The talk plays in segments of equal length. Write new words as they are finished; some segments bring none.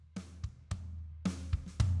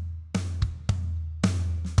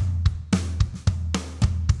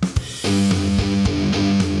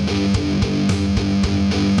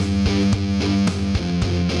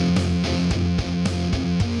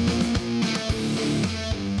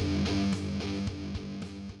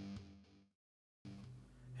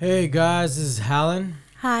Hey guys, this is Hallen.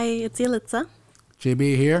 Hi, it's Yelitza.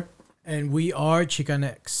 JB here. And we are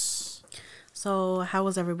Chicanx. So, how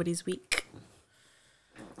was everybody's week?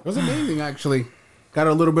 It was amazing, actually. Got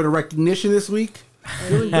a little bit of recognition this week.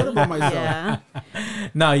 Feeling good about myself. Yeah.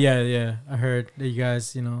 No, yeah. I heard that you guys,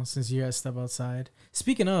 since you guys step outside.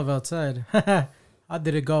 Speaking of outside, how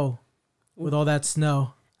did it go with all that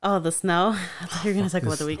snow? Oh, the snow. I thought you were going to talk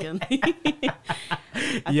about the weekend.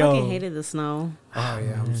 I fucking hated the snow. Oh,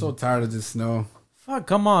 yeah. I'm so tired of this snow. Fuck,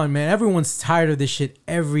 come on, man. Everyone's tired of this shit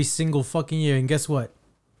every single fucking year. And guess what?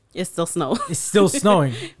 It's still snow. It's still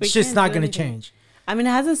snowing. Shit's can't not do going to anything. change. I mean,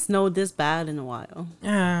 it hasn't snowed this bad in a while.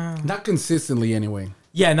 Not consistently, anyway.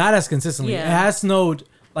 Yeah, not as consistently. Yeah. It has snowed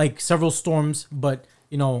like several storms, but,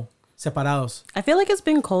 separados. I feel like it's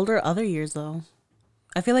been colder other years, though.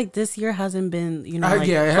 I feel like this year hasn't been, Yeah,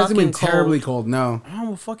 it hasn't been terribly cold, no.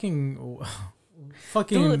 Oh, fucking.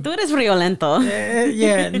 Tú eres friolento.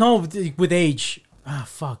 Yeah, no, with age. Ah,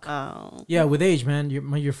 fuck. Oh. Yeah, with age, man,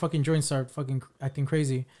 your fucking joints start fucking acting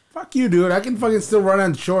crazy. Fuck you, dude. I can fucking still run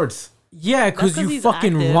on shorts. Yeah, because That's 'cause you he's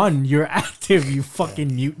fucking active. run. You're active, you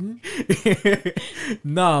fucking mutant.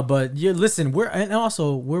 Nah, but listen,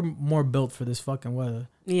 we're more built for this fucking weather.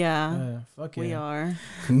 Yeah. Fuck We yeah. are.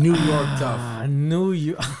 New York tough. I knew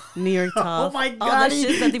you. New York tough. Oh my All god, the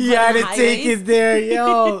shit that they put you had in to take highways. it there,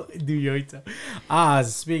 yo. New York tough.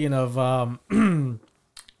 Speaking of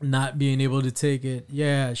not being able to take it,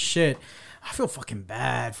 yeah, shit. I feel fucking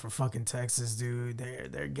bad for fucking Texas, dude.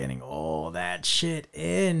 They're getting all that shit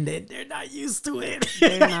in. They're not used to it.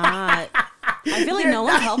 They're not. I feel like no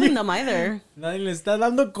one's helping them either. Nadie le está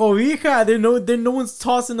dando cobija. No one's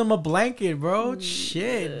tossing them a blanket, bro.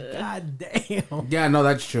 Shit. God damn. Yeah, no,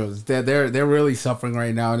 that's true. They're really suffering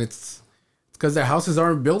right now, and it's because their houses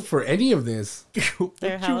aren't built for any of this. Their What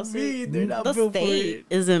you house, mean? They're not the built for state it.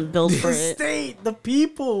 isn't built for The it. state, the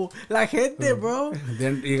people, la gente, bro.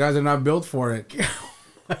 Then you guys are not built for it.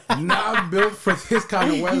 Not built for this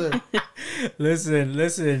kind of weather.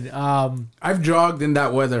 Listen. I've jogged in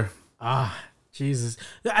that weather. Jesus.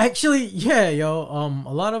 Actually, yeah, yo.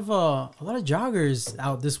 A lot of joggers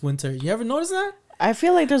out this winter. You ever notice that? I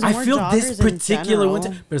feel like there's more I feel joggers this particular in winter.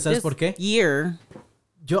 general. Pero sabes This por qué? year.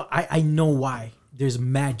 Yo, I know why. There's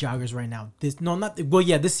mad joggers right now. This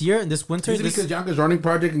year and this winter. Is it because Yonkers Running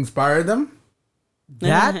Project inspired them?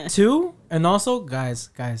 That too, and also, guys,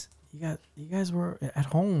 you guys were at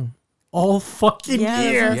home all fucking Yeah,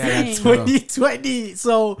 year, that's what I'm saying. 2020.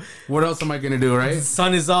 So What else am I gonna do, right? the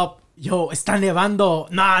sun is up. Yo, está nevando.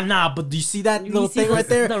 Nah. But do you see that little see thing right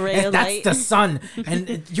there? the ray of That's light? the sun. And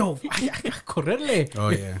I gotta correrle. Oh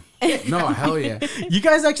yeah. No, hell yeah. You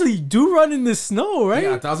guys actually do run in the snow, right?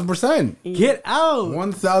 Yeah, 1,000%. Get out.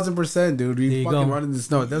 1,000%, dude. There You you fucking go. run in the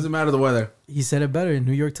snow. It doesn't matter the weather. He said it better in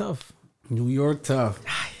New York Tough. New York tough.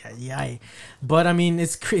 Yeah, but I mean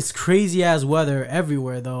it's crazy ass weather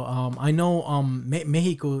everywhere though. I know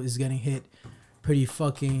Mexico is getting hit pretty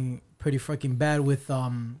fucking bad with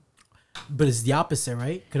but it's the opposite,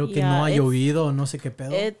 right? Creo que Yeah, no ha it's- llovido, no sé qué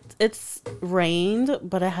pedo. It's rained,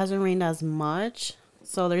 but it hasn't rained as much.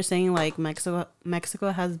 So they're saying like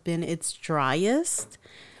Mexico has been its driest,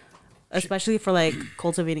 especially for like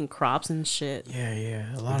cultivating crops and shit.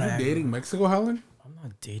 Yeah, a lot Are of you dating Mexico, Helen? I'm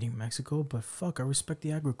not dating Mexico, but fuck, I respect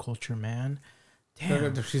the agriculture, man.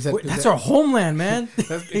 Damn. She said, Wait, that's our homeland, man.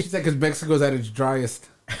 She said because Mexico's at its driest.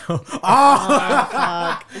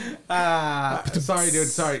 Sorry, dude.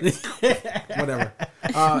 Sorry. Whatever.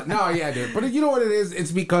 No, yeah, dude. But you know what it is?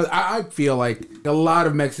 It's because I feel like a lot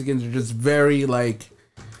of Mexicans are just very, like,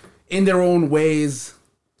 in their own ways,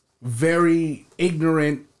 very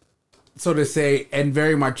ignorant, so to say, and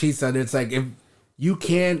very machista. And it's like, if you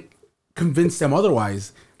can't convince them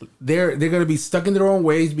otherwise, they're gonna be stuck in their own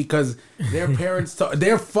ways because their parents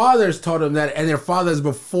their fathers taught them that, and their fathers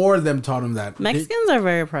before them taught them that. Mexicans are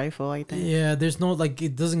very prideful, I think. Yeah, there's no like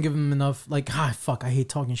it doesn't give them enough like fuck, I hate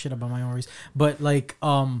talking shit about my own race. But like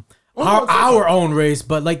our own race,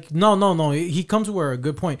 but like no. He comes to where a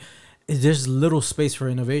good point. There's little space for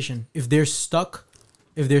innovation. If they're stuck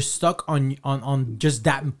on just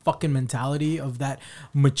that fucking mentality of that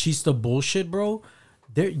machista bullshit, bro,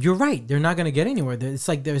 you're right. They're not gonna get anywhere. It's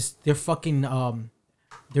like they're fucking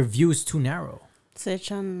their view is too narrow. Se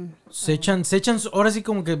echan. Ahora sí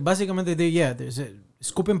como que básicamente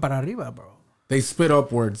escupen para arriba, bro. They spit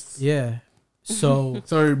upwards. Yeah. So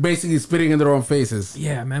So they're basically spitting in their own faces.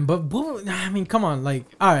 yeah, man. But I mean, come on. Like,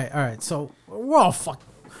 all right. So we're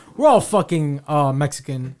all fucking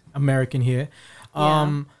Mexican American here.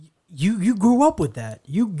 you grew up with that.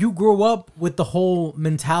 You grew up with the whole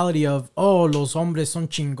mentality of, oh, los hombres son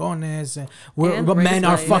chingones, but men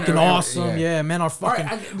are fucking awesome. Yeah, men are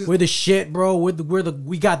fucking. We're the shit, bro.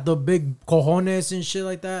 We got the big cojones and shit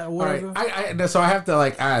like that. Or whatever. Right. So I have to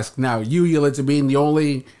like ask now. You, Yulitza, being the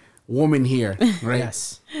only woman here, right?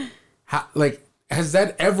 Yes. How, like, has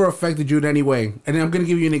that ever affected you in any way? And I'm gonna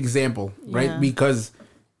give you an example, right? Because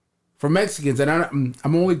for Mexicans, and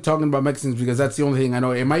I'm only talking about Mexicans because that's the only thing I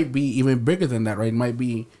know. It might be even bigger than that, right? It might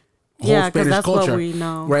be whole Spanish that's culture, what we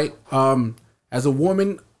know, right? As a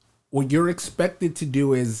woman, what you're expected to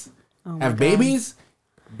do is have babies,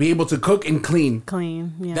 be able to cook and clean.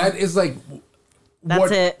 Yeah. That is like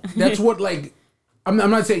it. That's what like. I'm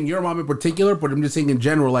not saying your mom in particular, but I'm just saying in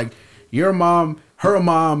general. Like your mom,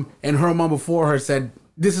 and her mom before her said,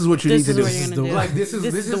 "This is what you need to do. This is the way. Like this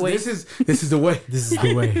is the way. This is the way. This is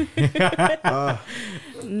the way."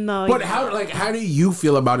 No, but how do you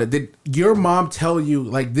feel about it? Did your mom tell you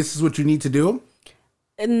like this is what you need to do?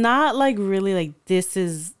 Not like really like this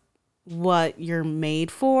is what you're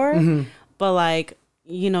made for, but like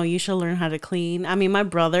you should learn how to clean. I mean, my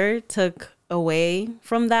brother took away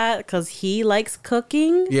from that because he likes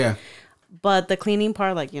cooking. Yeah, but the cleaning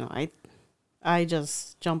part, like I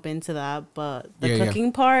just jump into that, but the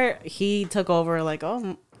cooking part, he took over. Like,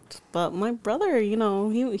 oh, but my brother, he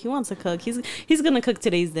wants to cook. He's gonna cook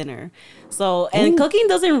today's dinner. So, and cooking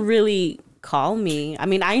doesn't really call me. I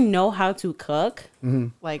mean, I know how to cook.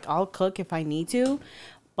 Like, I'll cook if I need to,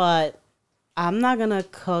 but I'm not gonna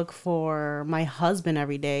cook for my husband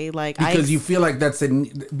every day. Like, because you feel like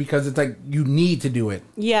because it's like you need to do it.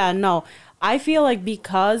 Yeah, no, I feel like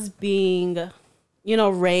because being,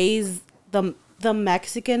 raised the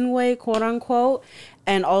Mexican way, quote unquote,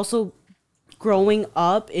 and also growing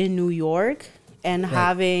up in New York and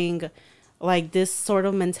having like this sort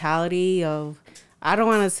of mentality of, I don't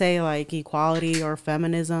want to say like equality or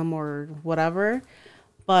feminism or whatever,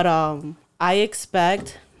 but I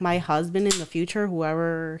expect my husband in the future,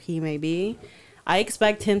 whoever he may be, I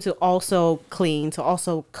expect him to also clean, to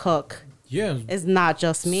also cook. Yeah, it's not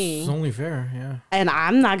just me. It's only fair, yeah. And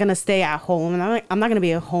I'm not gonna stay at home, and I'm not gonna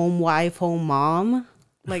be a home wife, home mom.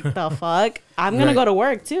 Like the fuck, I'm gonna go to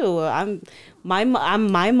work too. My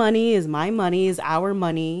money is my money, is our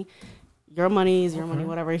money. Your money is your money.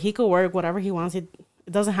 Whatever, he could work whatever he wants. It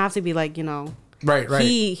doesn't have to be like Right.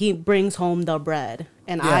 He brings home the bread,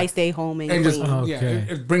 and I stay home and clean.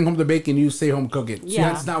 Just bring home the bacon. You stay home cook it.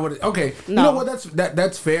 Yeah, that's not what. Okay, no. You know what?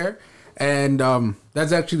 That's fair. And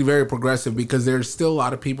that's actually very progressive because there's still a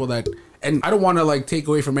lot of people that, and I don't want to like take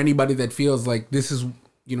away from anybody that feels like this is,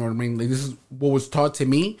 you know what I mean? Like this is what was taught to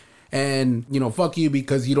me, and fuck you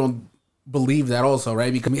because you don't believe that also,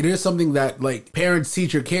 right? Because it is something that like parents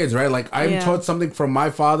teach your kids, right? Like I'm taught something from my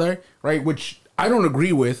father, right? Which I don't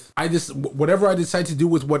agree with. I just, whatever I decide to do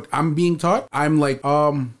with what I'm being taught, I'm like,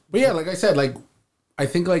 but yeah, like I said, like, I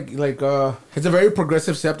think like it's a very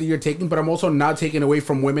progressive step that you're taking, but I'm also not taking away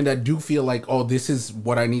from women that do feel like, oh, this is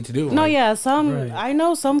what I need to do. No, I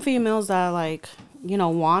know some females that like,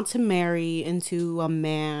 want to marry into a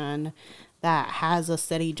man that has a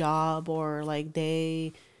steady job, or like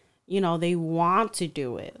they want to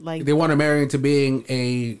do it. Like they want to marry into being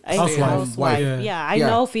a housewife. Yeah, I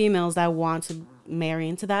know females that want to marry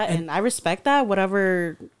into that, and I respect that.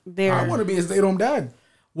 Whatever they're, I want to be a stay-at-home dad.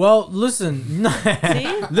 Well, listen,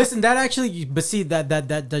 listen. That actually, but see,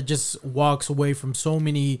 that just walks away from so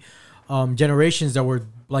many generations that were,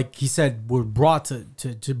 like he said, were brought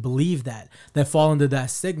to believe that fall into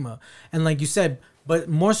that stigma. And like you said, but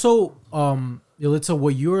more so, Yulitza,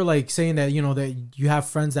 what you're like saying that that you have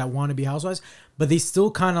friends that want to be housewives, but they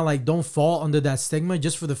still kind of like don't fall under that stigma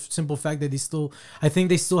just for the simple fact that I think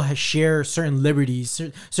they still share certain liberties,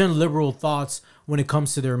 certain liberal thoughts when it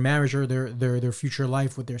comes to their marriage or their future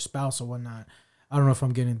life with their spouse or whatnot. I don't know if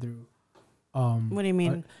I'm getting through. What do you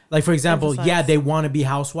mean? Like, for example, they want to be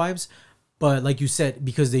housewives, but like you said,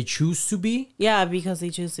 because they choose to be. Yeah, because they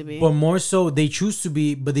choose to be. But more so, they choose to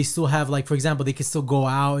be, but they still have, like, for example, they can still go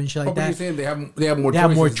out and shit like that. You're saying they have more choices. They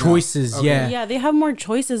have more choices, okay. yeah. Yeah, they have more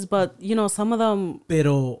choices, but some of them.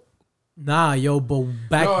 Pero, but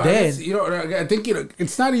back then, I think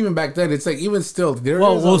it's not even back then. It's like even still, there's a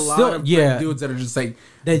lot of dudes that are just like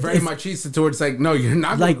very machista towards like, no, you're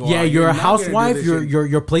not like, gonna go out. You're a housewife.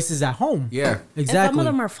 Your place is at home. Yeah, exactly. And some of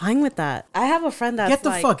them are fine with that. I have a friend that's get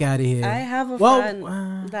the fuck out of here. I have a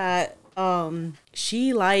friend that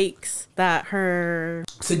she likes that her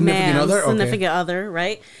significant other,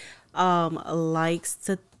 right? likes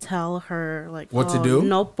to tell her like What to do?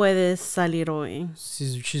 No puedes salir hoy.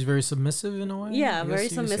 She's very submissive in a way. Yeah, I very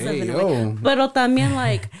guess you could say. submissive Hey, in a way. yo. Pero también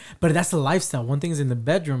like But that's the lifestyle. One thing's in the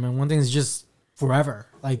bedroom and one thing's just forever.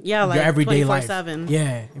 Like yeah, like your everyday life. 24/7.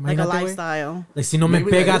 Yeah. Like a imagínate, güey. lifestyle. Like si no me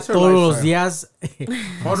Maybe that pega is her todos los lifestyle. días.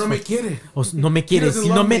 Oh, no me quiere. O no me quiere. doesn't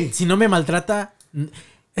love me. Si no me maltrata,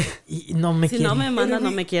 no me Si quiere. no me manda, no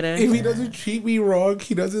me If quiere. he doesn't treat me wrong,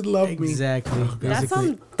 he doesn't love me. Exactly. That's Basically.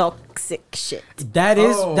 some toxic shit. That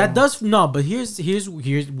is Oh. that does no, but here's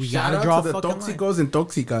we Shout gotta out draw to a the fucking line. toxicos and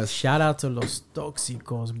toxicas. Shout out to los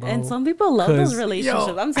tóxicos, bro. And some people love those 'Cause, relationships.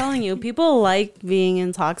 yo. I'm telling you, people like being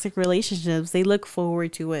in toxic relationships. They look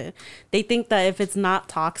forward to it. They think that if it's not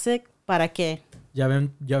toxic, ¿para qué? Ya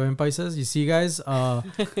ven, paisas. You see, guys.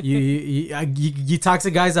 You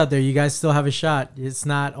toxic guys out there. You guys still have a shot. It's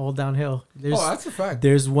not all downhill. There's, Oh, that's a fact.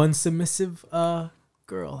 There's one submissive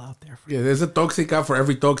girl out there. Yeah, there's a toxica for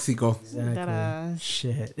every toxico. Exactly. That,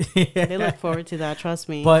 Shit. they look forward to that. Trust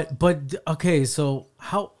me. But okay. So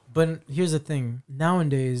how? But here's the thing.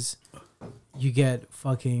 Nowadays, you get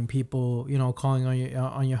fucking people, calling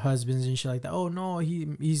on your husbands and shit like that. Oh no,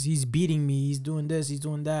 he's beating me. He's doing this. He's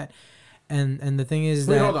doing that. And the thing is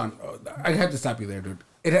Wait, that hold on. I have to stop you there, dude.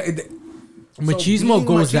 machismo being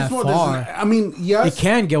goes that machismo far. doesn't- I mean, yes, It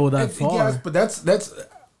can go that far. Yes, but that's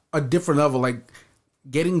a different level. Like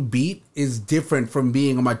getting beat is different from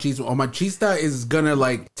being a machismo. A machista is gonna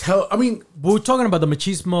like tell. I mean, But we're talking about the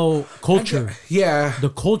machismo culture. yeah, The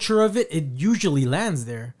culture of it, it usually lands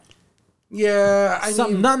there. yeah. I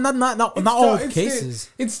Some, mean, not it's all it's- cases.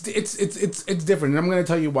 It's different, and I'm gonna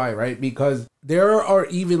tell you why, right? Because there are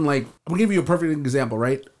even like I'm gonna give you a perfect example,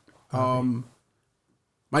 right?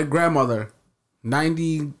 My grandmother,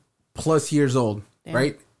 90 plus years old, Damn.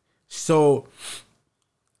 right? So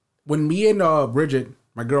when me and Bridget,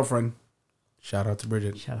 my girlfriend, shout out to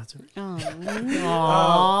Bridget, Shout out to her.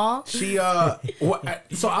 she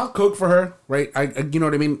so I'll cook for her, right? I you know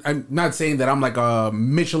what I mean? I'm not saying that I'm like a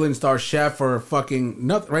Michelin star chef or fucking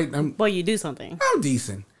nothing, right? Well, you do something. I'm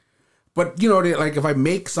decent. But, like, if I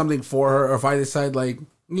make something for her, or if I decide, like,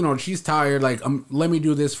 she's tired, like, let me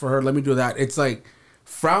do this for her, let me do that. It's, like,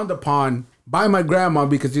 frowned upon by my grandma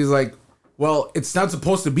because she's like, well, it's not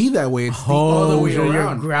supposed to be that way. It's the other way your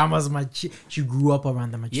around. grandma's she grew up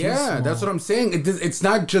around the machismo. Yeah, that's what I'm saying. It's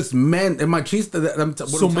not just men and machista.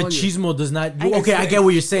 So machismo does not. Okay, I get what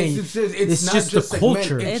you're saying. It's not just just the like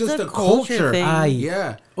culture. men. It's It's just a the culture culture. thing. Aye.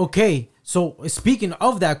 Yeah. Okay, so speaking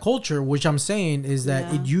of that culture, which I'm saying is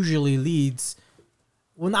that Yeah. it usually leads.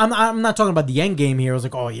 Well, I'm not talking about the end game here. I was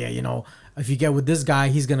like, oh yeah, if you get with this guy,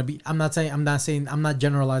 he's gonna be. I'm not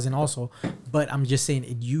generalizing also, but I'm just saying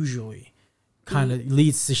it usually kind of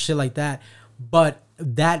leads to shit like that. But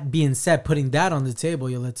that being said, putting that on the table,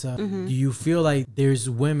 Yolitza, do you feel like there's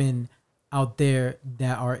women out there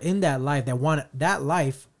that are in that life that want that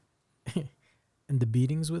life, and the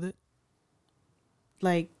beatings with it?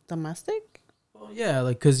 Like domestic? Well, yeah,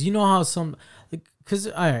 like because you know how some, because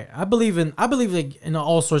all right, I believe like in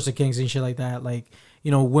all sorts of kinks and shit like that. Like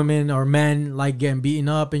women or men like getting beaten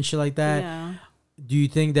up and shit like that. Yeah. Do you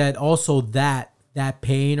think that also that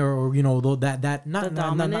pain or that not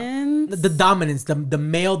The dominance, the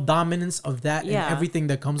male dominance of that Yeah, and everything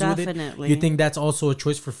that comes with it? definitely. You think that's also a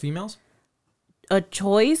choice for females? A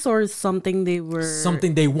choice or something they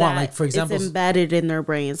want, like for example, it's embedded in their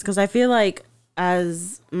brains. Because I feel like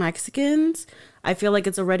as Mexicans, I feel like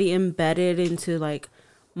it's already embedded into like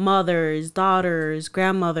mothers, daughters,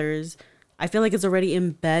 grandmothers. I feel like it's already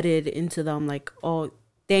embedded into them. Like, oh,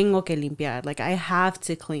 tengo que limpiar. Like I have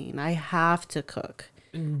to clean. I have to cook.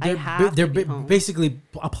 they're basically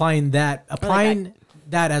applying that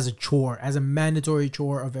as a chore, as a mandatory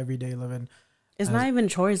chore of everyday living. It's not even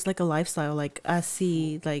chore. It's like a lifestyle. Like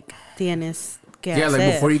así, like tienes que Yeah, like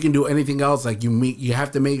hacer. before you can do anything else, like you have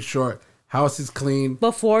to make sure house is clean.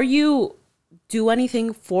 Before you do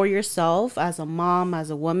anything for yourself as a mom, as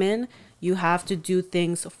a woman, you have to do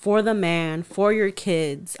things for the man, for your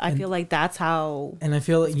kids. I feel like that's how. And I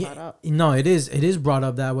feel like brought up. no, it is brought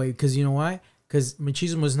up that way because you know why? Because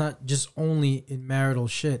machismo is not just only in marital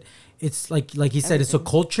shit. It's like he said, it's a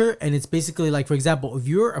culture, and it's basically like, for example, if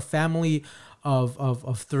you're a family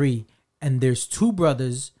of three and there's two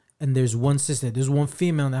brothers and there's one sister, there's one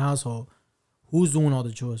female in the household, who's doing all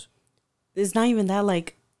the chores? It's not even that,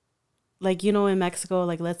 like in Mexico,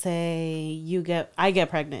 like let's say I get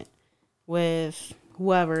pregnant with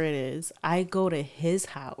whoever it is. I go to his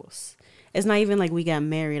house. It's not even like we get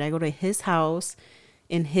married. I go to his house.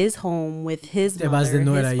 in his home with his Te vas de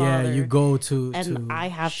mother, nuera, his yeah, father, you go to and I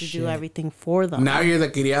have to shit. do everything for them. Now you're the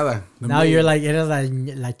criada. The Now maid. you're like, eres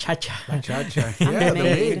la chacha. Chacha. I'm Yeah, the the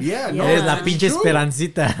maid. maid. Yeah, no, Yeah. Eres la that's pinche true.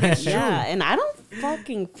 esperancita. Yeah, and I don't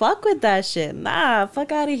fucking fuck with that shit. Nah,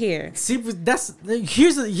 fuck out of here. See, but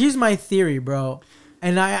here's my theory, bro.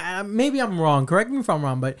 And I maybe I'm wrong. Correct me if I'm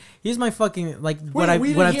wrong, but here's my fucking like what I've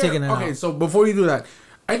taken out. Okay, so before you do that,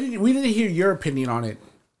 we didn't hear your opinion on it.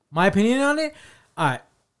 My opinion on it, all right.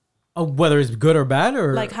 Whether it's good or bad,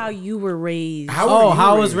 or Like how you were raised. How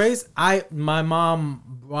I was raised. My mom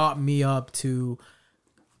brought me up to,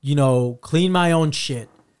 clean my own shit.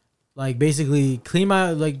 Like basically clean my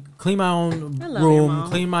own I love your room, mom. Oh,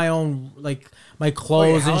 clean my own my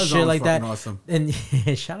clothes and Hal's shit mom like that. fucking awesome. And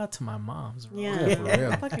shout out to my moms. Bro. Yeah, for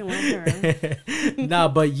real. I fucking love her. Nah,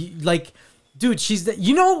 but dude, she's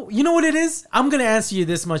you know what it is. I'm gonna answer you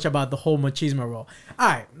this much about the whole machismo role. All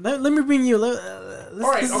right, let me bring you.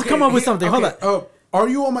 Let's come up with something. Hold on. Oh, are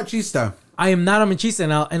you a machista? I am not a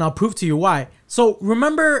machista, and I'll prove to you why. So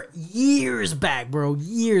remember years back, bro,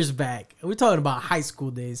 we're talking about high school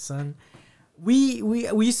days, son. We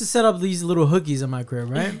used to set up these little hookies in my crib,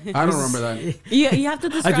 right? I don't remember that. You have to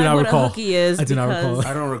describe not what recall. a hooky is. I do not because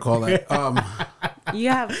recall. I don't recall that. You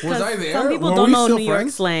have. Was I there? Some people Were don't we know still New York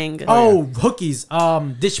friends? slang. Oh, hookies.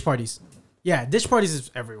 Dish parties. Yeah, dish parties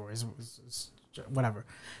is everywhere. It's whatever.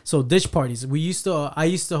 So dish parties. I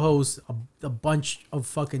used to host a bunch of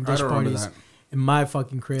fucking I dish don't remember parties that. in my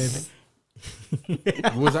fucking crib.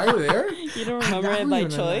 Was I there? You don't I remember don't it by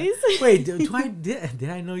even remember choice? that. Wait, did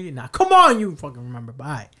I know you? Nah, come on, you fucking remember.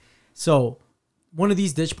 Bye. So one of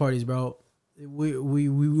these dish parties, bro, we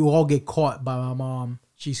all get caught by my mom.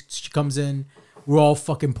 She comes in, we're all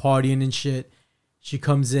fucking partying and shit. She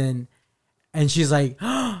comes in and she's like,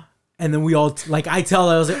 and then we all I tell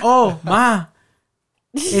her, I was like, oh ma,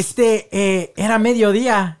 era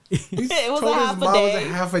mediodía. It was Told a his half a mom day. was a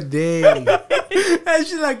half a day. And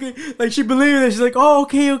she like she believed it. She's like, oh,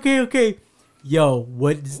 okay. Yo,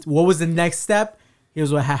 what was the next step?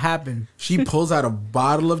 Here's what happened. She pulls out a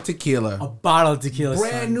bottle of tequila. A bottle of tequila.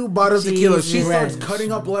 Brand son. new bottle of tequila. She Jesus. starts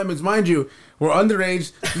cutting up lemons. Mind you, we're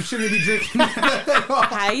underage. We shouldn't be drinking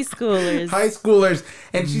High schoolers. high schoolers.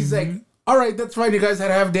 And she's like, all right, that's fine. You guys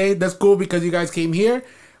had a half day. That's cool because you guys came here.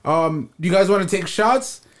 Do you guys want to take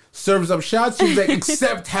shots? Serves up shots. She's like,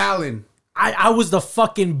 except Talon. I was the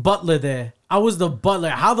fucking butler there. I was the butler.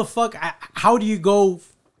 How the fuck? How do you go?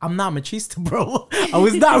 I'm not machista, bro. I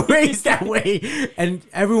was not raised that way. And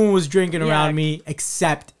everyone was drinking around me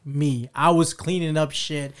except me. I was cleaning up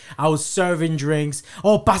shit. I was serving drinks.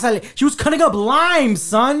 Oh, pásale. She was cutting up lime,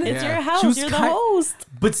 son. It's Yeah. your She house. was You're the ki- host.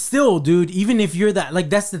 But still, dude, even if you're that,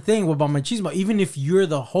 that's the thing about machismo. Even if you're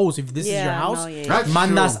the host, if this is your house, That's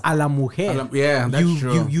mandas true. a la mujer. Yeah, that's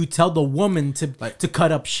true. You tell the woman to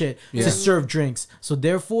cut up shit, Yeah. to serve drinks. So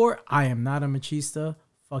therefore, I am not a machista.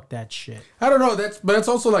 Fuck that shit. I don't know. But it's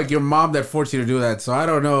also like your mom that forced you to do that. So I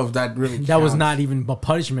don't know if that really That was counts. not even a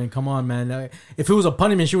punishment. Come on, man. If it was a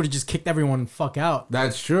punishment, she would have just kicked everyone the fuck out.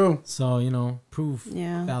 That's true. So, proof.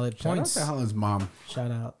 Yeah. Valid Shout out points. to Helen's mom. Shout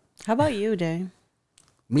out. How about you, Jay?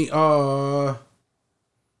 Me,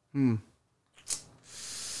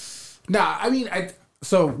 Nah, I mean,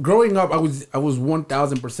 so growing up, I was 1000%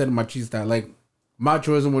 machista. Like,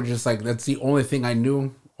 machoism was just like, that's the only thing I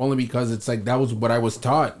knew, only because it's like, that was what I was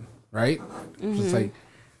taught, right? It's like,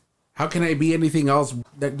 how can I be anything else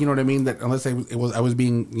that, you know what I mean? That unless I was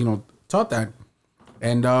being, taught that.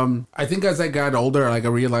 And I think as I got older, I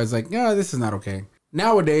realized yeah, this is not okay.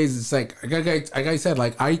 Nowadays, it's like I said,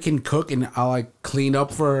 I can cook and I'll clean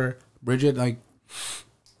up for Bridget,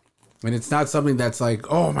 and it's not something that's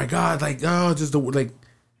oh my god, just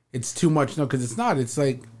it's too much. No, because it's not. It's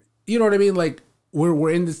you know what I mean. We're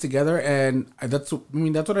in this together, and that's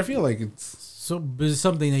what I feel like. It's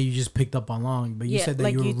something that you just picked up on long, but you said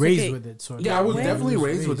that you were raised with it. Sort of. Yeah, I was definitely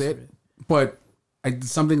raised with it, but it's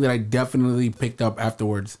something that I definitely picked up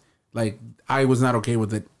afterwards. I was not okay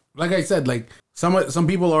with it. Like I said, some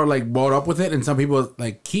people are brought up with it, and some people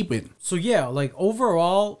keep it. So yeah,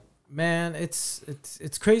 overall, man, it's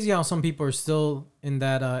crazy how some people are still in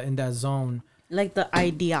that zone. Like the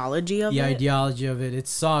ideology of The it. ideology of it, it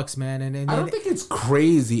sucks, man. And I don't think it's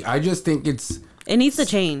crazy. I just think it's It needs to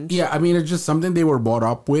change. yeah. I mean, it's just something they were brought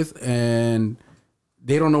up with, and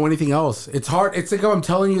they don't know anything else. It's hard. It's like I'm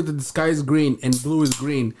telling you that the sky is green and blue is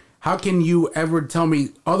green. How can you ever tell me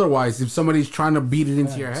otherwise if somebody's trying to beat it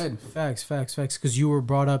into your head? Facts. Because you were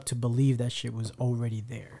brought up to believe that shit was already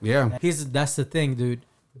there. Yeah. That's the thing, dude.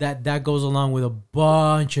 That goes along with a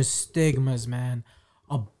bunch of stigmas, man.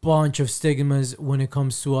 A bunch of stigmas when it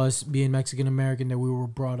comes to us being Mexican American that we were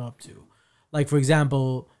brought up to. like for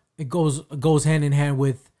example, it goes hand in hand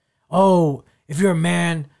with, oh, if you're a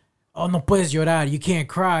man, oh no puedes llorar, you can't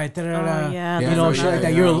cry, Oh, yeah, you that's know, right. shit like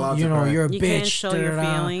that. You're not allowed to You're cry. you're a You bitch. can't show your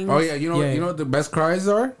feelings. Oh yeah, you know Yeah. you know what the best cries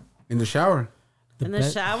are in the shower. In the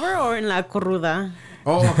shower or in la cruda?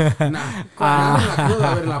 Oh, nah. Not in la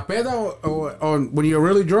cruda, in la peda, or when you're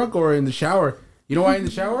really drunk, or in the shower. You know why in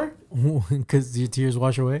the shower? Because your tears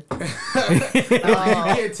wash away. You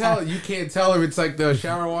can't tell. You can't tell if it's like the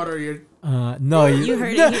shower water. Or you're No, You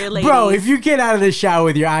heard it here, ladies. bro. If you get out of the shower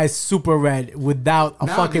with your eyes super red without a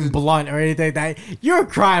Nah, fucking 'cause- blunt or anything like that, you're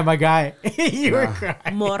crying, my guy. You're crying.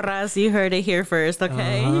 Morras, you heard it here first,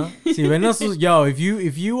 okay? See, when else was, yo, if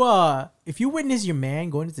you witness your man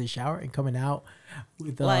going into the shower and coming out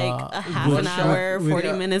with Like a half an bloodshot hour, with,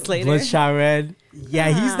 40 minutes later. bloodshot red, yeah,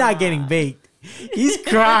 he's not getting baked. He's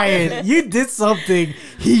crying. You did something.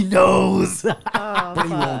 He knows. but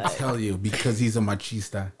he won't tell you because he's a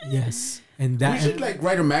machista. Yes, and We that should like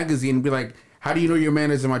write a magazine and be like, "How do you know your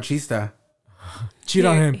man is a machista?" cheat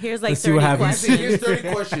on him. Here's like Let's see what 30 happens. questions. Here's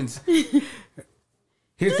 30 questions.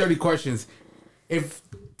 Here's 30 questions. If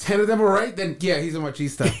 10 of them are right, then yeah, he's a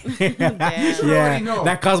machista. Damn. should Yeah, already know.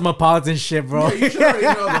 that cosmopolitan shit, bro. Yeah, you should already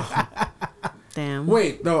know. Though. Damn.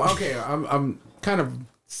 Wait, no, okay. I'm kind of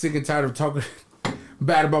sick and tired of talking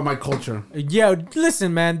bad about my culture. Yeah,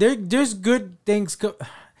 listen, man. There's good things.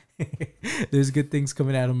 There's good things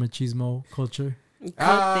coming out of machismo culture. Good things.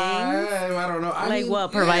 I don't know. I Like mean,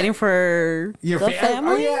 what? Providing for your the family? Oh,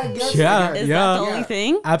 family? yeah, I guess. Yeah, Is yeah. that the Yeah. only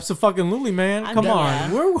thing? Absolutely, man. I'm Come done.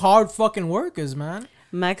 on, Yeah. we're hard fucking workers, man.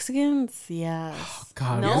 Mexicans, yes.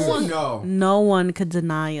 God, No Yes one- and no. No one could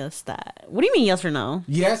deny us that. What do you mean, yes or no?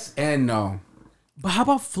 Yes and no. But how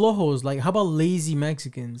about flojos? Like, how about lazy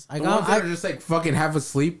Mexicans? The ones that are just like fucking half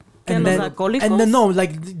asleep. and los then, alcohólicos? and then no,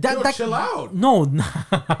 like that. Yo, that chill out. No,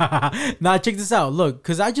 nah. Check this out. Look,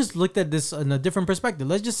 because I just looked at this in a different perspective.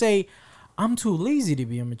 Let's just say I'm too lazy to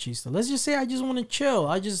be a machista. Let's just say I just want to chill.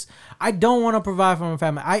 I don't want to provide for my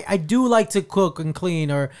family. I do like to cook and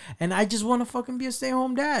clean, and I just want to fucking be a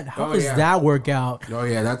stay-at-home dad. How Oh, does yeah. that work out? Oh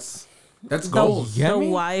yeah, that's The, goals. Yeah. the me?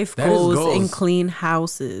 wife That is goes goals. and clean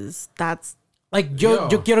houses. That's Like Yo.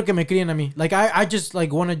 yo quiero que me críen a mí. Like I just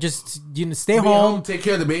like want to just stay Be home, take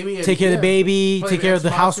care of the baby. And, take care of the baby, play take care of the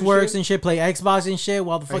Xbox and houseworks shit. and shit, play Xbox and shit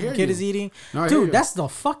while the hear fucking kid you. is eating. No, I hear Dude, you. that's the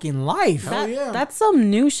fucking life. Hell yeah. that's some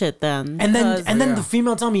new shit then. And then because Yeah. the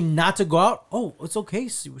female tell me not to go out. Oh, it's okay,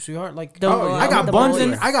 sweetheart. Like Don't go I out got with the buns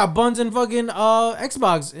boys. and fucking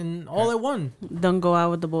Xbox and all at one. Don't go out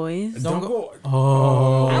with the boys. Don't go.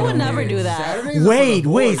 Oh. I would never do that. Saturdays are for Wait, the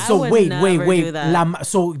wait. boys. I So would wait. never do that.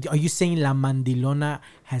 So are you saying la mandilona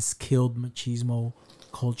has killed machismo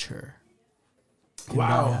culture? Can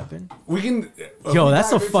Wow. that happen? We can. Yo, we that's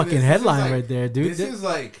a dive into fucking this. This is headline like- right there, dude. This is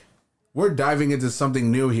like we're diving into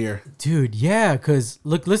something new here. Dude, yeah, cause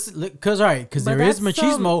listen, cause all right, cause But there is that's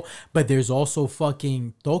machismo, but there's also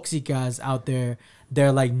fucking toxicas out there.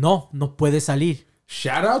 They're like, no puede salir.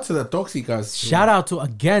 Shout out to the toxicas. Shout out to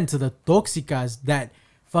the toxicas that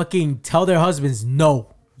fucking tell their husbands,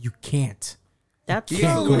 no, you can't. That's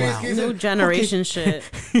Yeah, some go out. new generation shit.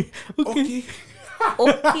 Okay.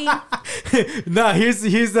 Okay. No, here's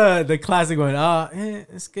the classic one.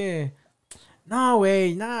 Es que no,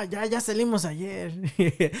 güey, ya salimos ayer.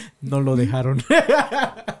 No lo dejaron.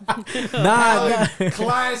 nah.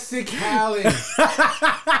 Classic Hallen.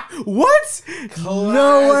 What?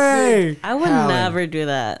 No way. I would Hallen. never do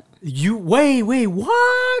that. You wait,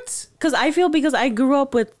 what? Because I grew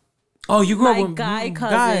up with Oh, you grew up my with guy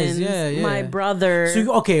guys, cousins, yeah. my brother.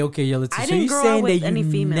 So okay, yeah. Let's see. I So didn't you're grow up saying that with any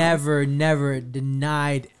you females. never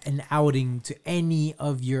denied an outing to any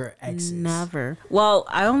of your exes. Never. Well,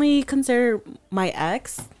 I only consider my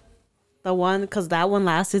ex the one because that one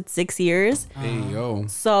lasted 6 years. Hey yo.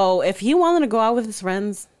 So if he wanted to go out with his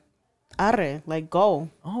friends, arre, like go.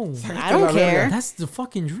 Oh, I don't care. that's the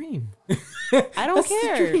fucking dream. I don't That's the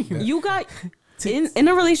care. dream. You got in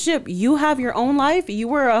a relationship, you have your own life. You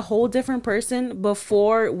were a whole different person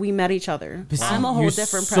before we met each other. But see, I'm a whole you're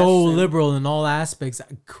different so person. liberal in all aspects.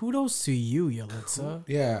 Kudos to you, Yelitza.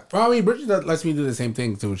 Yeah. Well, I mean, Bridget lets me do the same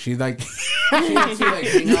thing too. She's like, she lets me like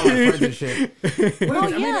hang out with friends and shit. But I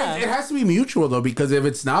mean, yeah. it has to be mutual though, because if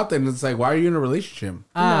it's not, then it's like, why are you in a relationship?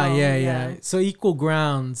 Ah, No, yeah. yeah. So equal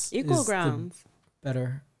grounds. Equal is grounds. The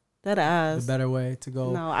better, That ass. the better way to go.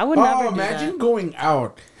 No, I would never Oh, do imagine that. going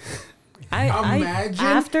out. Imagine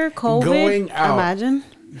after COVID, going out. imagine.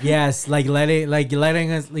 Yes,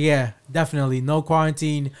 letting us. Yeah, definitely. No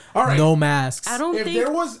quarantine. All right. No masks. I don't If think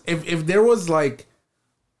there was, if there was like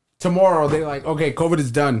tomorrow, they're like, okay, COVID is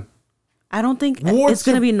done. I don't think What's it's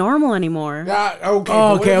gonna be normal anymore. Okay. Oh, but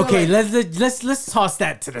okay, what is it okay. like? Let's toss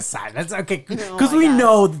that to the side. That's okay, Oh because my we God.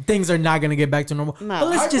 know that things are not gonna get back to normal. No. But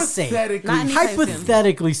let's just say, Hypothetically, Not anytime soon.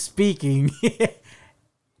 hypothetically speaking,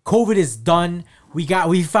 COVID is done. We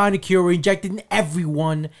found a cure. We're injecting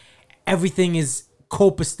everyone. Everything is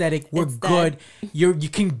copacetic. We're It's good. dead. You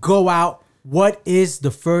can go out. What is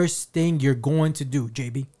the first thing you're going to do,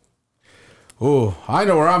 JB? Oh, I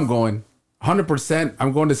know where I'm going. 100%.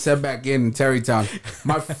 I'm going to Setback Inn in Terrytown.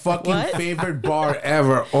 My fucking What? favorite bar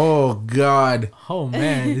ever. Oh God. Oh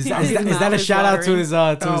man, is that His is that mouth a is shout out to watering. his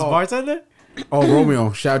Oh. bartender? Oh,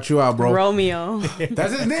 Romeo. Shout you out, bro. Romeo.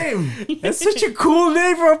 That's his name. That's such a cool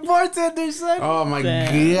name for a bartender, son. Oh my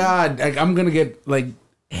Damn. God. Like, I'm going to get like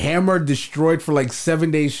hammered, destroyed for like 7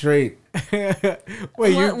 days straight.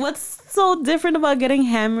 Wait, What's so different about getting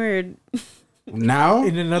hammered? Now?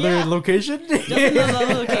 in another Yeah. location? Just in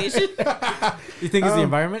another location. You think it's the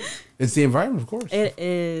environment? It's the environment, of course. It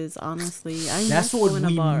is, honestly. I That's miss what going to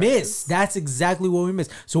we bars. miss. That's exactly what we miss.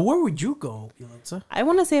 So where would you go, Yelitsa? I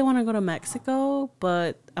want to say I want to go to Mexico,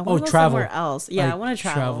 but I want to go travel. somewhere else. Yeah, Like, I want to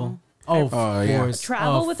travel. Oh, of yeah. course.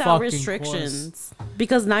 Travel Of without fucking restrictions.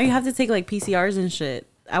 Because now you have to take like PCRs and shit.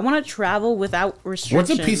 I want to travel without What's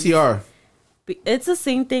restrictions. a PCR? It's the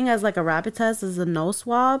same thing as like a rapid test as a nose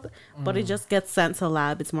swab, but Mm. it just gets sent to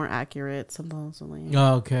lab. It's more accurate, supposedly. course.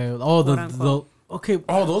 Okay. Oh, the unquote. okay.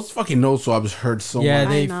 Oh, those fucking nose swabs hurt so Yeah,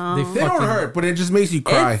 much. they know. they They don't fucking hurt, but it just makes you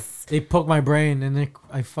cry. It's- they poke my brain and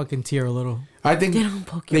I fucking tear a little. I think They don't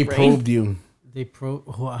poke your they brain. probed you.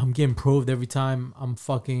 I'm getting probed every time I'm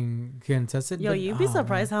fucking getting tested. Yo, but- you'd be oh,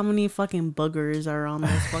 surprised how many fucking boogers are on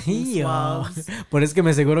those fucking Yo. swabs. Por es que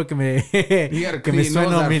me seguro que me You gotta que me clean your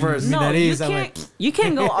nose suena out mi, first. mi No, you nariz. I'm like,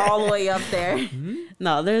 can't go all the way up there.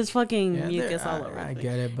 No, there's fucking yeah, mucus there- all over. I the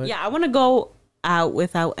get it, but Yeah, I want to go out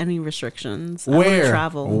without any restrictions. I want Where? to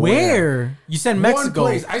travel. where? You said Mexico.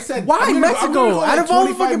 One place. I said Why I'm Mexico? gonna go Out like of all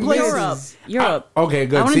the 25 fucking minutes. places. Europe. Okay,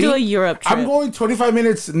 good. I want to See? do a Europe trip. I'm going 25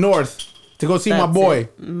 minutes north to go see my That's boy.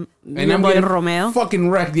 it. And Your I'm boy getting Romeo? fucking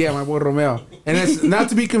wrecked. Yeah, my boy Romeo. And it's not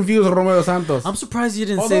to be confused with Romeo Santos. I'm surprised you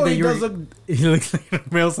didn't Although say that he you does were. look- He looks like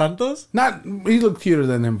Romeo Santos. Not he looked cuter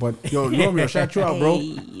than him, but yo, Romeo, shout you out, bro.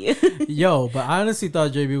 Hey. Yo, but I honestly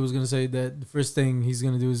thought JB was gonna say that the first thing he's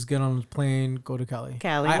gonna do is get on a plane, go to Cali.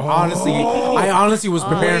 Cali. I honestly was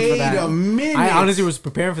preparing for Wait that. a minute. I honestly was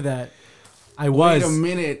preparing for that. I Wait was. a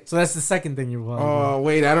minute. So that's the second thing you're wanting. Oh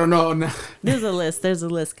wait, I don't know. There's a list. There's a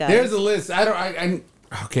list, guys. There's a list.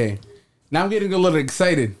 Okay. Now I'm getting a little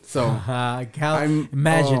excited. So Cali.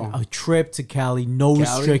 Imagine a trip to Cali, no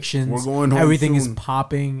restrictions. We're going home Everything is soon.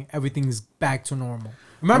 popping. Everything is back to normal.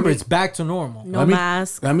 Remember, it's back to normal. no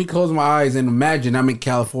mask. let me close my eyes and imagine I'm in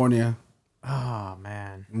California. Oh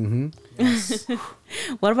man.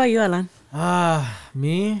 What about you, Alan?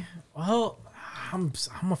 Me? Well, I'm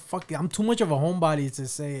too much of a homebody to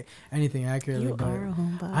say anything accurately. You but are a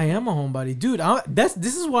homebody. I am a homebody, dude.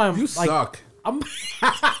 This is why I'm You like, suck.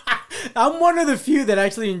 I'm one of the few that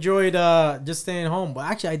actually enjoyed just staying home. But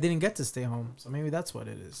actually, I didn't get to stay home, so maybe that's what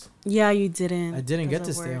it is. Yeah, you didn't. I didn't get to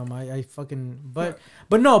because of stay work. home. I fucking but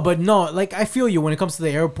no. Like I feel you when it comes to the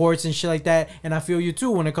airports and shit like that, and I feel you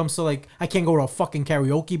too when it comes to like I can't go to a fucking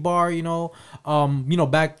karaoke bar.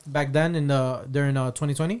 Back then during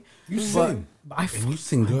 2020. You sing. And you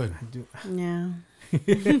sing good. Yeah.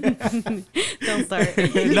 Don't start.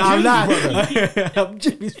 No, I'm not. I'm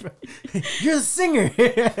Jimmy's brother. You're a singer.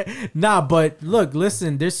 Nah, but look,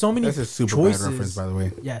 listen. There's so many That's a super choices. bad reference, by the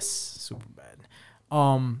way. Yes, super bad.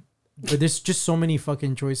 But there's just so many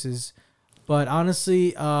fucking choices. But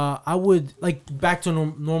honestly, I would like back to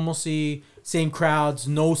normalcy, same crowds,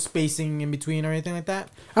 no spacing in between or anything like that.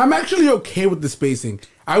 I'm actually okay with the spacing.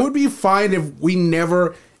 I would be fine if we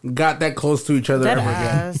never got that close to each other That ever again.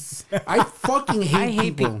 ass. I fucking hate, I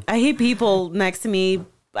hate people. I hate people next to me.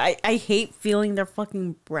 I hate feeling their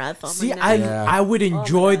fucking breath on See, my neck. I would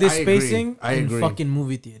enjoy the I agree. spacing I in agree. fucking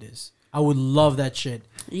movie theaters. I would love that shit.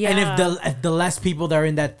 Yeah. And if the less people that are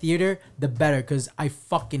in that theater, the better. Because I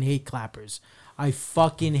fucking hate clappers.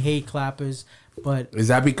 But Is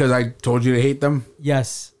that because I told you to hate them?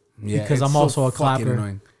 yes, Yeah, because it's I'm so also a fucking clapper.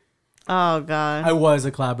 annoying. Oh god. I was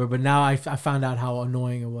a clapper, but now I found out how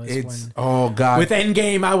annoying it was. It's when oh god. with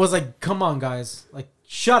Endgame, I was like, come on, guys. Like,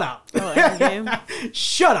 shut up. Oh, Endgame?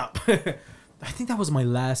 Shut up. I think that was my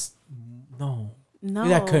last. No. No.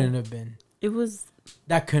 That couldn't have been. It was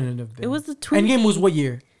That couldn't have been. It was the Endgame was Twinkie. what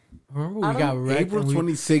year? Remember we got wrecked. April and we-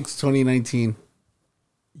 26, 2019.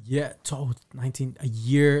 Yeah, 19 a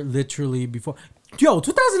year literally before. Yo,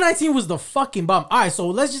 2019 was the fucking bomb. All right,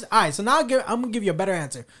 so now I'm gonna give you a better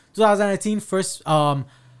answer. 2019 first without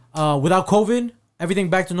COVID everything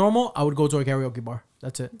back to normal, I would go to a karaoke bar.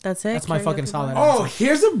 That's it. That's it. That's my fucking Karaoke solid bar. Oh, answer.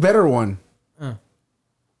 here's a better one.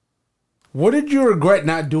 What did you regret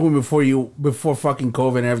not doing before fucking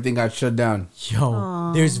COVID and everything got shut down?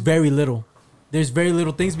 Yo, there's very little. There's very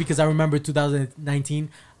little things because I remember 2019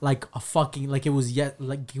 like it was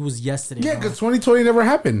yesterday. Yeah, bro. because 2020 never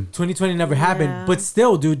happened. 2020 never happened, Yeah. but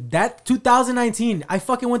still, dude, that 2019, I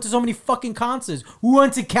fucking went to so many fucking concerts. We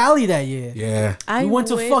went to Cali that year. Yeah. We went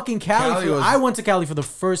to fucking Cali. Cali was- I went to Cali for the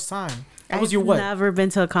first time. That was your what? Never been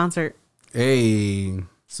to a concert. Hey.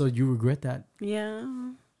 So you regret that? Yeah.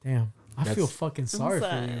 Damn, I feel That's- fucking sorry for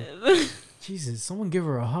you. Sad. Jesus, someone give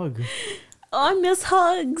her a hug. Oh, I miss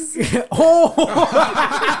hugs. Oh,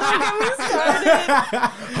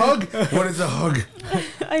 Hug? What is a hug?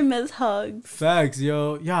 I miss hugs. facts,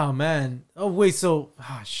 yo, yeah, man. Oh wait, so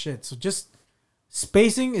shit. So just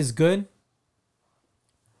spacing is good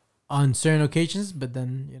on certain occasions, but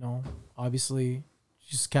then obviously,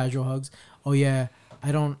 just casual hugs. Oh yeah,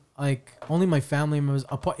 I don't like only my family members.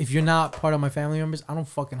 If you're not part of my family members, I don't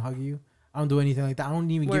fucking hug you. I don't do anything like that. I don't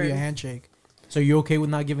even give you a Word. handshake. So you okay with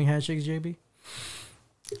not giving handshakes, JB?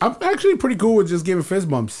 I'm actually pretty cool with just giving fist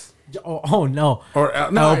bumps. Oh no. Or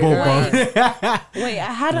no, Elbow yeah. bump. Wait, I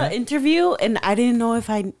had an interview and I didn't know if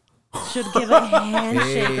I should give a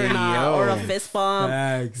handshake or Hey, not, yo. or a fist bump.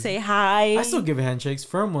 Facts. Say hi. I still give handshakes,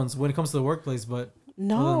 firm ones, when it comes to the workplace, but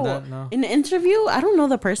No. other than that, no. In the interview, I don't know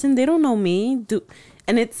the person. They don't know me.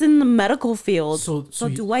 And it's in the medical field. So So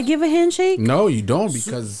you- do I give a handshake? No, you don't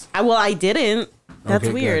because I didn't. That's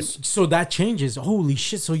Okay, weird. good. So that changes. Holy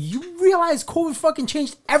shit. So you realize COVID fucking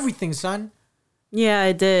changed everything, son. Yeah,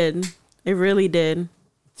 it did. It really did.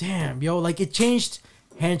 Damn, yo. Like it changed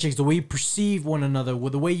handshakes, the way you perceive one another,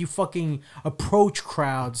 with the way you fucking approach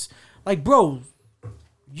crowds. Like, bro,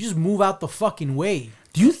 you just move out the fucking way.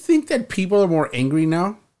 do you think that people are more angry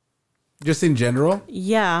now? Just in general?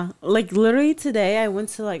 Yeah. Like literally today, I went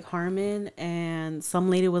to like Harmon and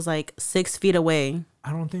some lady was like 6 feet away.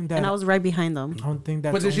 I don't think that. And I was right behind them. I don't think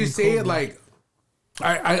that. But did she say it like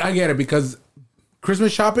I get it because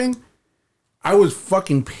Christmas shopping, I was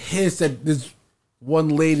fucking pissed that this one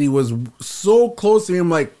lady was so close to me. I'm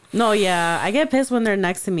like, No, yeah. I get pissed when they're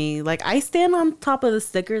next to me. Like I stand on top of the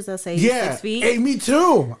stickers that say yeah, 6 feet. hey, me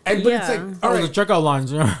too. And but it's Yeah. like, all Oh, the right. checkout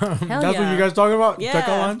lines. That's what yeah. you guys talking about? Yeah.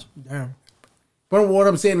 Checkout lines? Damn. But what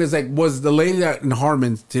I'm saying is like, was the lady that in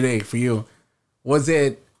Harmon today for you? Was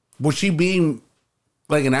she being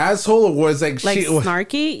like an asshole or was like Like she?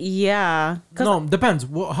 snarky? Yeah. 'Cause No, depends.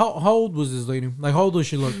 How old was this lady? Like, how old does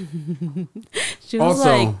she look? she was Also,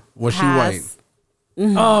 like was she past-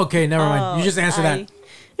 Oh, okay, never mind. You just answer I-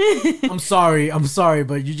 that. I'm sorry,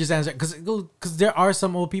 but you just answer because there are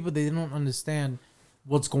some old people they don't understand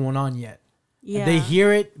what's going on yet. Yeah. They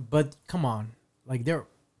hear it, but come on, like they're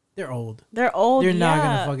old. They're old. They're not yeah.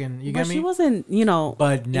 gonna fucking. You But get me? she wasn't,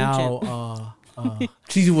 But ancient. now,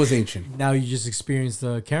 She was ancient. now you just experienced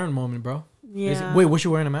the Karen moment, bro. Yeah. Wait, was she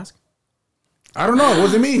wearing a mask? I don't know. It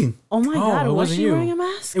wasn't me. Oh my Oh, god, it was wasn't she you. wearing a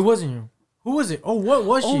mask? It wasn't you. Who was it? Oh, what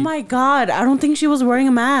was she? Oh my god, I don't think she was wearing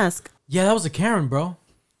a mask. Yeah, that was a Karen, bro.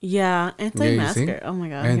 Yeah, anti-masker. see? Oh my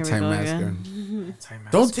god, here we go Anti-masker. again.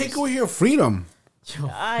 Don't take away your freedom.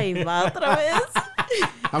 Ay, va otra vez.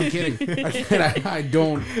 I'm kidding. I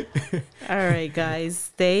don't. All right, guys,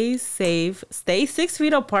 stay safe. Stay 6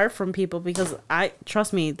 feet apart from people because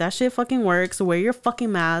trust me, that shit fucking works. Wear your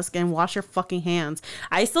fucking mask and wash your fucking hands.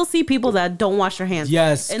 I still see people that don't wash their hands.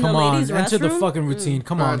 Yes, In come the on. ladies' Enter the restroom? fucking routine.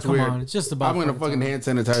 Come on, That's come weird. on. It's just about. I'm gonna fucking hand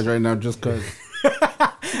sanitize right now just cause.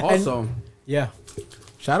 Also, Yeah.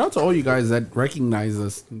 shout out to all you guys that recognize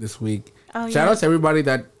us this week. Oh, Shout yeah. out to everybody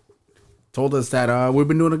that told us that we've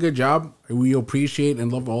been doing a good job. We appreciate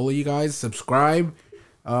and love all of you guys. Subscribe.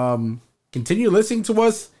 Continue listening to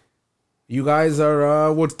us. You guys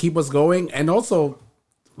are what keep us going, and also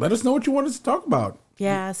let us know what you want us to talk about.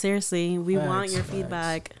 Yeah, seriously, we want Facts, your facts.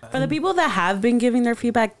 feedback. For the people that have been giving their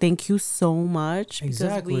feedback, thank you so much because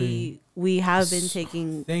Exactly. we have been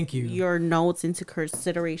taking Thank you. your notes into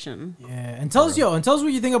consideration. Yeah, and tell us,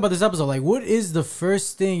 what you think about this episode. Like, what is the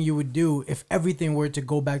first thing you would do if everything were to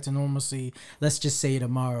go back to normalcy? Let's just say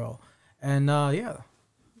tomorrow. And yeah.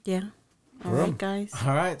 Yeah. All right, guys.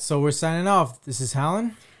 All right, so we're signing off. This is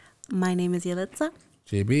Helen, My name is Yelitza.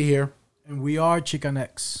 JB here. and we are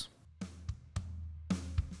Chicanex.